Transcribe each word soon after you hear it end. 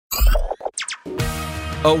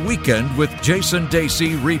A Weekend with Jason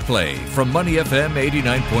Dacey replay from Money FM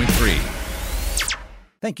 89.3.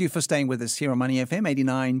 Thank you for staying with us here on Money FM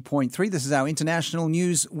 89.3. This is our International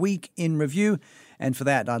News Week in Review. And for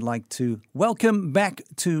that, I'd like to welcome back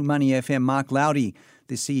to Money FM Mark Laudi,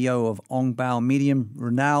 the CEO of Hong Bao Media,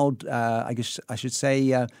 renowned, I guess I should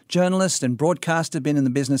say, journalist and broadcaster, been in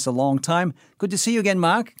the business a long time. Good to see you again,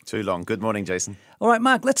 Mark. Too long. Good morning, Jason. All right,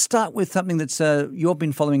 Mark, let's start with something that's you've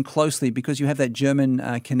been following closely because you have that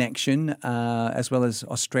German connection as well as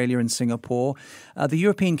Australia and Singapore. The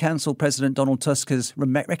European Council President Donald Tusk has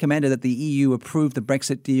recommended that the EU approve the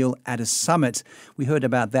Brexit deal at a summit. We heard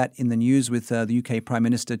about that in the news with the UK Prime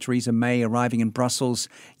Minister Theresa May arriving in Brussels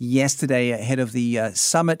yesterday ahead of the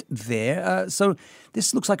summit there. So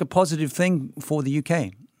this looks like a positive thing for the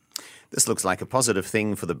UK. This looks like a positive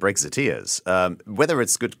thing for the Brexiteers. Whether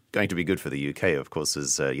it's going to be good for the UK, of course,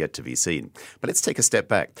 is yet to be seen. But let's take a step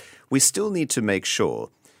back. We still need to make sure,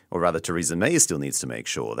 or rather Theresa May still needs to make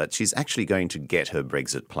sure, that she's actually going to get her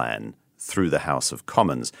Brexit plan through the House of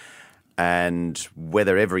Commons. And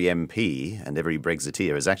whether every MP and every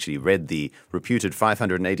Brexiteer has actually read the reputed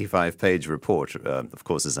 585-page report, of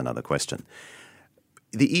course, is another question.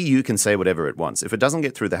 The EU can say whatever it wants. If it doesn't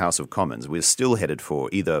get through the House of Commons, we're still headed for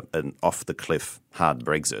either an off-the-cliff hard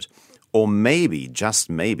Brexit, or maybe, just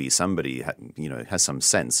maybe, somebody has some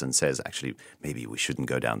sense and says, actually, maybe we shouldn't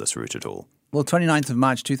go down this route at all. Well, 29th of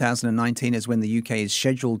March 2019 is when the UK is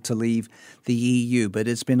scheduled to leave the EU, but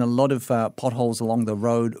it's been a lot of potholes along the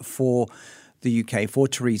road for the UK, for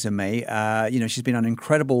Theresa May. She's been under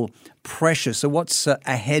incredible pressure. So what's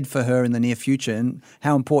ahead for her in the near future, and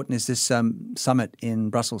how important is this summit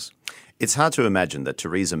in Brussels? It's hard to imagine that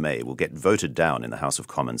Theresa May will get voted down in the House of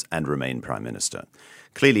Commons and remain Prime Minister.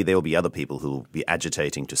 Clearly, there will be other people who will be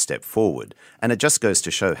agitating to step forward. And it just goes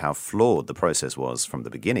to show how flawed the process was from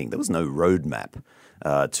the beginning. There was no roadmap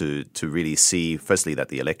to really see, firstly, that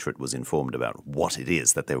the electorate was informed about what it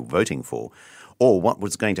is that they were voting for, or what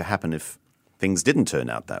was going to happen if things didn't turn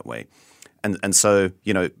out that way. And so,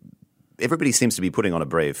 everybody seems to be putting on a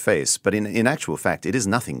brave face, but in actual fact, it is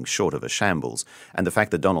nothing short of a shambles. And the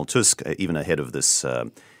fact that Donald Tusk, even ahead of this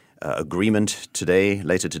agreement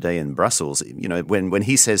later today in Brussels, when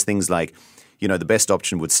he says things like, the best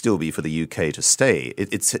option would still be for the UK to stay,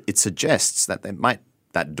 it suggests that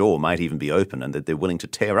that door might even be open and that they're willing to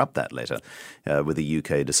tear up that letter with the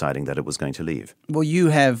UK deciding that it was going to leave. Well, you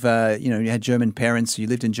have, you had German parents. You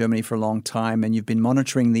lived in Germany for a long time and you've been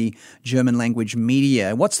monitoring the German language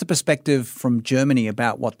media. What's the perspective from Germany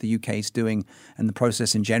about what the UK is doing and the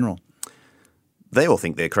process in general? They all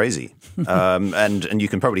think they're crazy. And you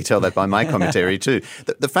can probably tell that by my commentary too.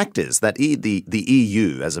 The fact is that the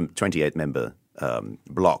EU as a 28-member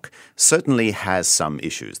bloc certainly has some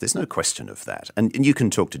issues. There's no question of that. And you can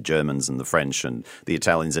talk to Germans and the French and the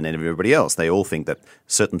Italians and everybody else. They all think that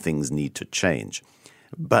certain things need to change.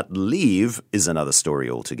 But leave is another story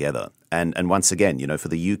altogether. And once again, for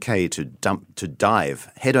the UK to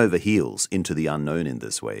dive head over heels into the unknown in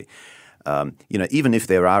this way, even if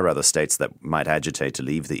there are other states that might agitate to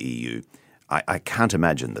leave the EU, I can't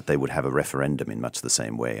imagine that they would have a referendum in much the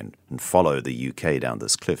same way and follow the UK down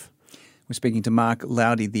this cliff. We're speaking to Mark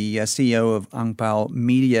Laudi, the CEO of Hong Bao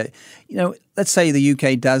Media. Let's say the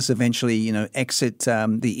UK does eventually, exit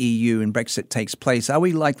the EU and Brexit takes place. Are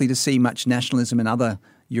we likely to see much nationalism in other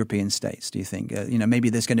European states, do you think? Maybe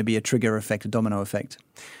there's going to be a trigger effect, a domino effect.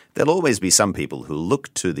 There'll always be some people who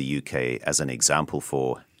look to the UK as an example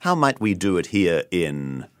for how might we do it here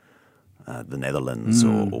in the Netherlands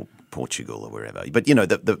or Portugal or wherever. But,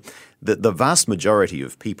 the vast majority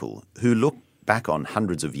of people who look back on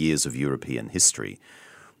hundreds of years of European history,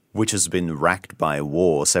 which has been racked by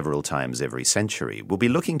war several times every century, will be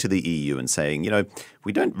looking to the EU and saying,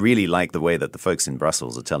 we don't really like the way that the folks in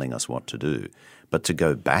Brussels are telling us what to do, but to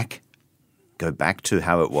go back to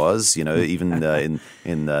how it was, even in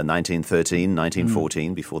 1913,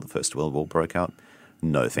 1914, before the First World War broke out.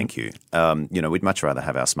 No, thank you. We'd much rather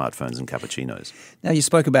have our smartphones and cappuccinos. Now, you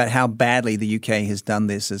spoke about how badly the UK has done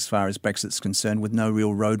this as far as Brexit's concerned with no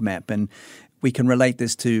real roadmap. And we can relate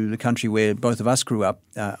this to the country where both of us grew up,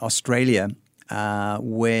 Australia,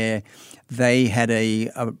 where they had a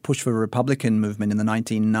push for a Republican movement in the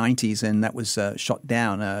 1990s, and that was shot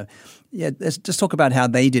down. Let's just talk about how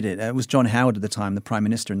they did it. It was John Howard at the time, the Prime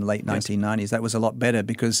Minister in the late 1990s. That was a lot better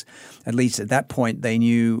because at least at that point they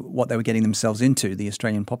knew what they were getting themselves into, the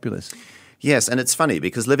Australian populace. Yes, and it's funny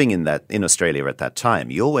because living in Australia at that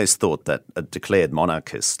time, you always thought that a declared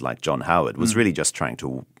monarchist like John Howard was really just trying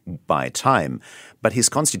to buy time. But his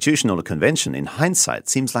constitutional convention, in hindsight,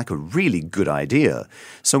 seems like a really good idea.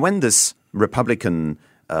 So when this Republican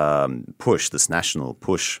push, this national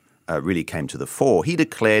push, really came to the fore, he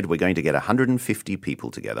declared we're going to get 150 people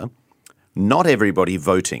together. Not everybody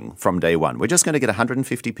voting from day one. We're just going to get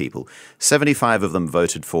 150 people, 75 of them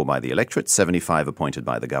voted for by the electorate, 75 appointed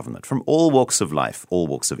by the government, from all walks of life, all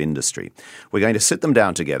walks of industry. We're going to sit them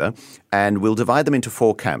down together and we'll divide them into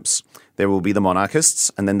 4 camps. There will be the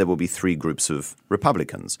monarchists and then there will be 3 groups of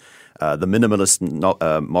Republicans. The minimalist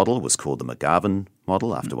model was called the McGavin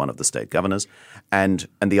model after one of the state governors. And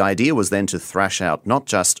the idea was then to thrash out not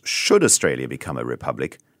just should Australia become a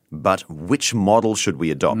republic, but which model should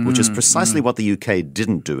we adopt, which is precisely what the UK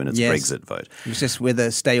didn't do in its Brexit vote. It was just with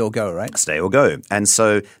a stay or go, right? Stay or go. And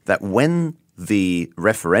so that when the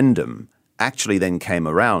referendum actually then came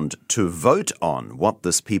around to vote on what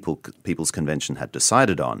this People's Convention had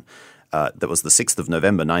decided on, that was the 6th of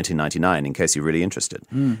November 1999, in case you're really interested.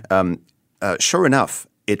 Sure enough,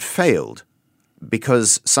 it failed.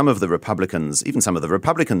 Because some of the Republicans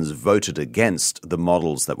voted against the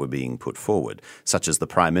models that were being put forward, such as the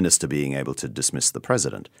Prime Minister being able to dismiss the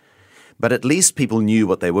President. But at least people knew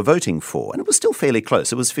what they were voting for. And it was still fairly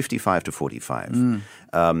close. It was 55 to 45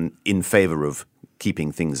 in favor of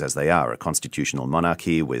keeping things as they are, a constitutional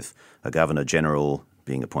monarchy with a Governor-General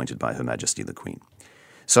being appointed by Her Majesty the Queen.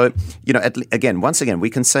 So, once again, we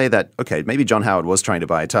can say that, okay, maybe John Howard was trying to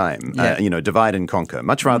buy time, divide and conquer.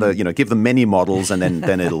 Much rather, give them many models and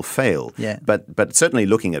then it'll fail. Yeah. But certainly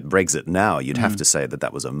looking at Brexit now, you'd have to say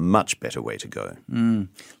that was a much better way to go.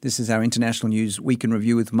 This is our International News Week in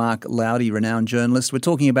Review with Mark Laudi, renowned journalist. We're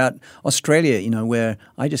talking about Australia, where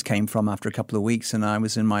I just came from after a couple of weeks, and I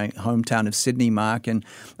was in my hometown of Sydney, Mark, and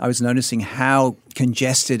I was noticing how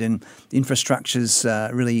congested and infrastructure's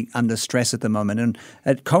really under stress at the moment. And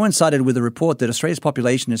it coincided with a report that Australia's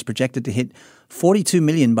population is projected to hit 42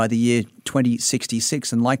 million by the year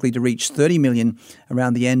 2066 and likely to reach 30 million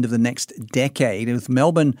around the end of the next decade, with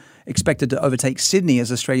Melbourne expected to overtake Sydney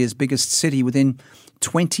as Australia's biggest city within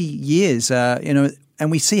 20 years. And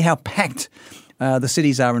we see how packed the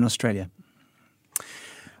cities are in Australia.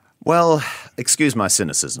 Well, excuse my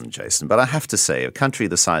cynicism, Jason, but I have to say, a country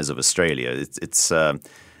the size of Australia, it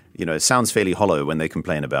sounds fairly hollow when they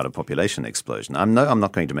complain about a population explosion. I'm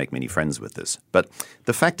not going to make many friends with this, but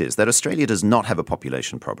the fact is that Australia does not have a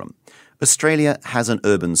population problem. Australia has an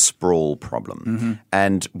urban sprawl problem,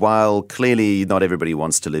 and while clearly not everybody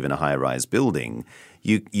wants to live in a high-rise building,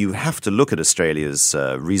 you have to look at Australia's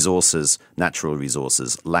resources, natural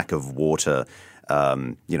resources, lack of water.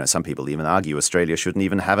 Some people even argue Australia shouldn't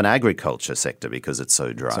even have an agriculture sector because it's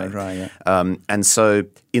so dry. So dry, yeah. And so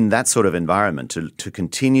in that sort of environment, to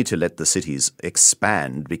continue to let the cities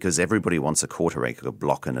expand because everybody wants a quarter-acre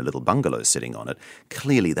block and a little bungalow sitting on it,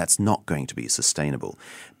 clearly that's not going to be sustainable.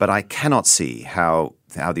 But I cannot see how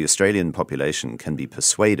the Australian population can be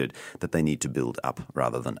persuaded that they need to build up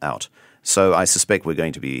rather than out. So I suspect we're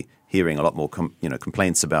going to be hearing a lot more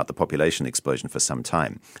complaints about the population explosion for some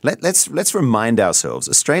time. Let's remind ourselves,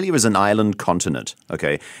 Australia is an island continent,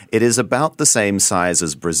 okay? It is about the same size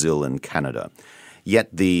as Brazil and Canada. Yet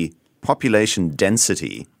the population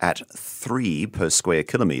density at 3 per square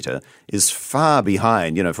kilometre is far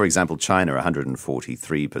behind, for example, China,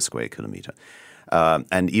 143 per square kilometre.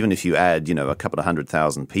 And even if you add, a couple of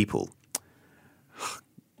 100,000 people,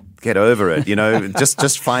 get over it,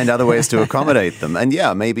 just find other ways to accommodate them. And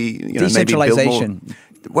maybe, decentralization. Maybe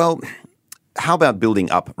build more. Well, how about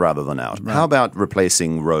building up rather than out? Right. How about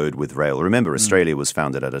replacing road with rail? Remember, Australia was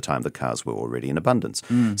founded at a time that cars were already in abundance.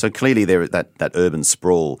 So clearly that urban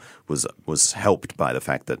sprawl was helped by the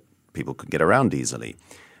fact that people could get around easily.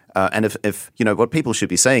 And if what people should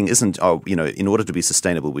be saying isn't, in order to be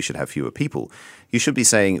sustainable, we should have fewer people. You should be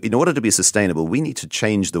saying, in order to be sustainable, we need to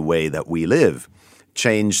change the way that we live.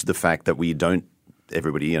 Change the fact that we don't.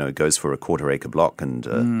 Everybody, goes for a quarter-acre block and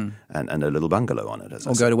a little bungalow on it.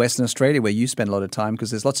 Or go to Western Australia, where you spend a lot of time because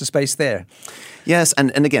there's lots of space there. Yes,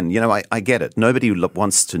 and again, I get it. Nobody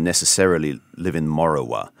wants to necessarily live in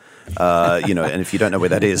Morawa, and if you don't know where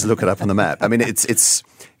that is, look it up on the map. I mean, it's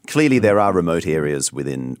clearly there are remote areas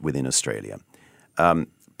within Australia.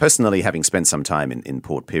 Personally, having spent some time in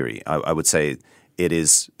Port Pirie, I would say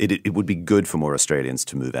it would be good for more Australians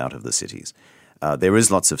to move out of the cities. There is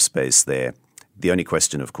lots of space there. The only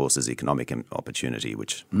question, of course, is economic opportunity,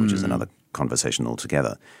 which is another conversation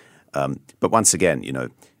altogether. But once again,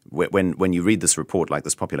 when you read this report, like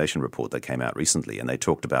this population report that came out recently, and they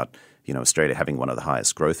talked about Australia having one of the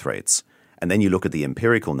highest growth rates, And then you look at the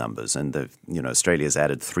empirical numbers, and Australia's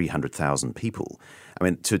added 300,000 people. I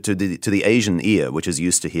mean, to the Asian ear, which is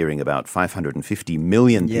used to hearing about 550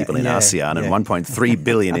 million people in ASEAN and 1.3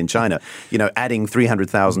 billion in China, adding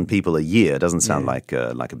 300,000 people a year doesn't sound like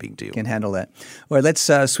a big deal. Can handle that. All right, let's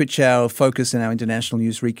switch our focus in our international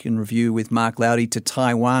news week in review with Mark Laudi to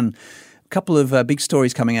Taiwan. A couple of big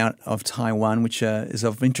stories coming out of Taiwan, which is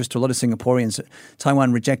of interest to a lot of Singaporeans.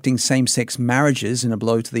 Taiwan rejecting same-sex marriages in a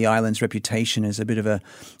blow to the island's reputation as a bit of a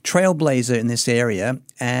trailblazer in this area.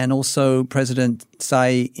 And also President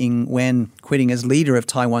Tsai Ing-wen quitting as leader of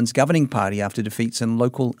Taiwan's governing party after defeats in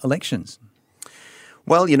local elections.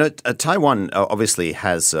 Well, Taiwan obviously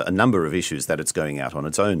has a number of issues that it's going out on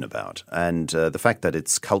its own about. And the fact that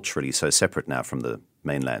it's culturally so separate now from the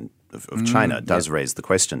mainland of China does raise the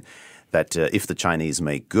question that if the Chinese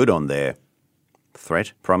make good on their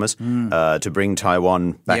promise to bring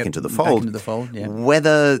Taiwan back into the fold,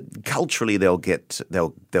 whether culturally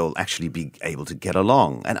they'll actually be able to get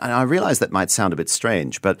along. And I realize that might sound a bit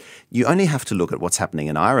strange, but you only have to look at what's happening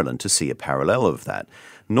in Ireland to see a parallel of that.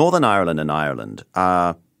 Northern Ireland and Ireland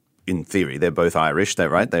are, in theory, they're both Irish. They're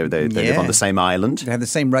right. They live on the same island. They have the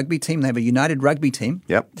same rugby team. They have a united rugby team.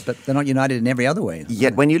 Yep. But they're not united in every other way.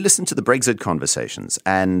 Yet when you listen to the Brexit conversations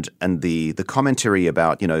and the commentary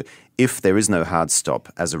about, if there is no hard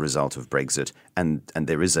stop as a result of Brexit and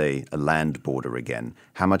there is a land border again,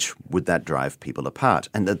 how much would that drive people apart?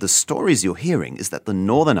 And the stories you're hearing is that the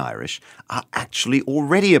Northern Irish are actually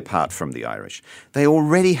already apart from the Irish. They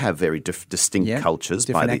already have very distinct cultures.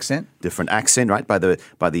 Different accent, right?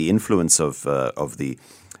 By the influence of the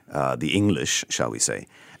English, shall we say.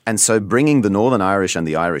 And so bringing the Northern Irish and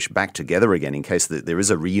the Irish back together again in case there is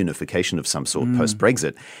a reunification of some sort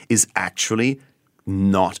post-Brexit is actually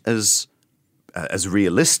not as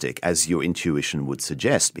realistic as your intuition would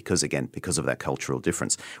suggest because of that cultural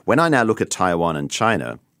difference. When I now look at Taiwan and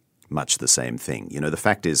China, much the same thing. The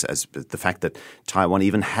fact is, the fact that Taiwan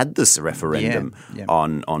even had this referendum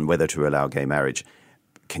on whether to allow gay marriage.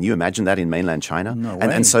 Can you imagine that in mainland China? No way.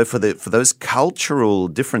 And so for those cultural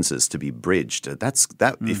differences to be bridged,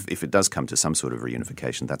 if it does come to some sort of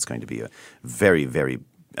reunification, that's going to be a very, very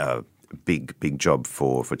big job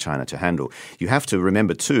for China to handle. You have to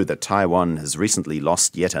remember too that Taiwan has recently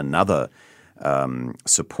lost yet another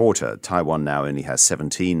supporter. Taiwan now only has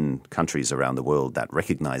 17 countries around the world that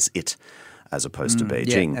recognize it as opposed to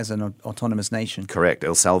Beijing. As an autonomous nation. Correct.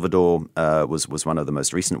 El Salvador was one of the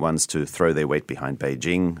most recent ones to throw their weight behind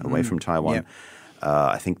Beijing away from Taiwan.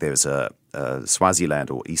 I think there's a Swaziland,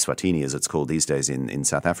 or Eswatini as it's called these days in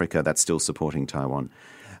South Africa, that's still supporting Taiwan.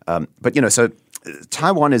 So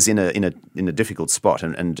Taiwan is in a difficult spot,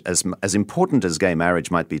 and as important as gay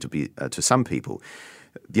marriage might be to some people,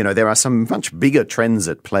 there are some much bigger trends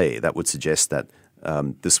at play that would suggest that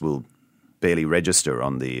this will barely register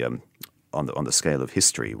on the scale of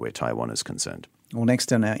history where Taiwan is concerned. Well,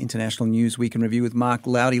 next on our International News Week in Review with Mark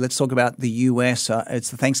Laudi, let's talk about the U.S.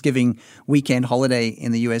 It's the Thanksgiving weekend holiday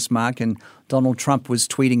in the U.S., Mark, and Donald Trump was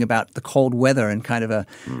tweeting about the cold weather and kind of a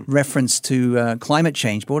reference to climate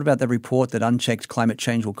change. But what about the report that unchecked climate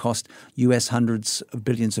change will cost U.S. hundreds of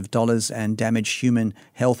billions of dollars and damage human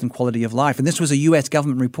health and quality of life? And this was a U.S.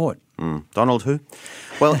 government report. Donald who?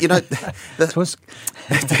 Well,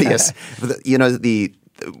 yes.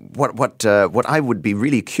 What I would be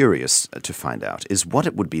really curious to find out is what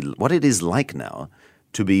it is like now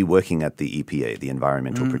to be working at the EPA, the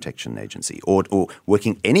Environmental Protection Agency, or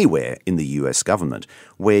working anywhere in the U.S. government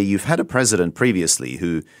where you've had a president previously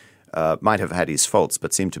who might have had his faults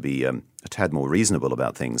but seemed to be a tad more reasonable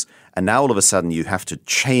about things, and now all of a sudden you have to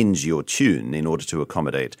change your tune in order to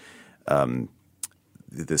accommodate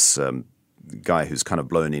this guy who's kind of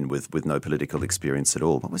blown in with no political experience at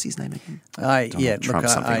all. What was his name again? Trump,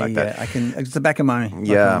 something like that. It's the back of my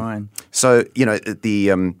mind. So,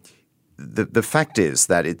 the fact is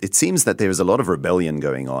that it seems that there is a lot of rebellion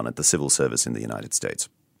going on at the civil service in the United States.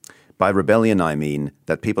 By rebellion, I mean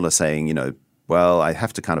that people are saying, well, I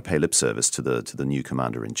have to kind of pay lip service to the new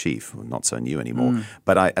commander-in-chief, not so new anymore.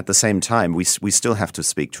 But at the same time, we still have to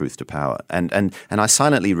speak truth to power. And I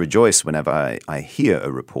silently rejoice whenever I hear a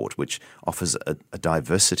report which offers a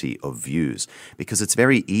diversity of views, because it's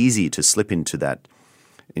very easy to slip into that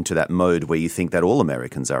mode where you think that all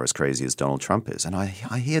Americans are as crazy as Donald Trump is. And I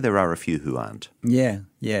hear there are a few who aren't. Yeah.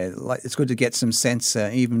 It's good to get some sense,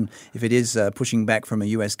 even if it is pushing back from a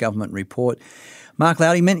U.S. government report. Mark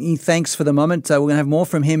Laudi, many thanks for the moment. We're going to have more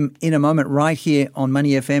from him in a moment right here on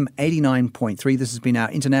Money FM 89.3. This has been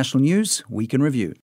our International News Week in Review.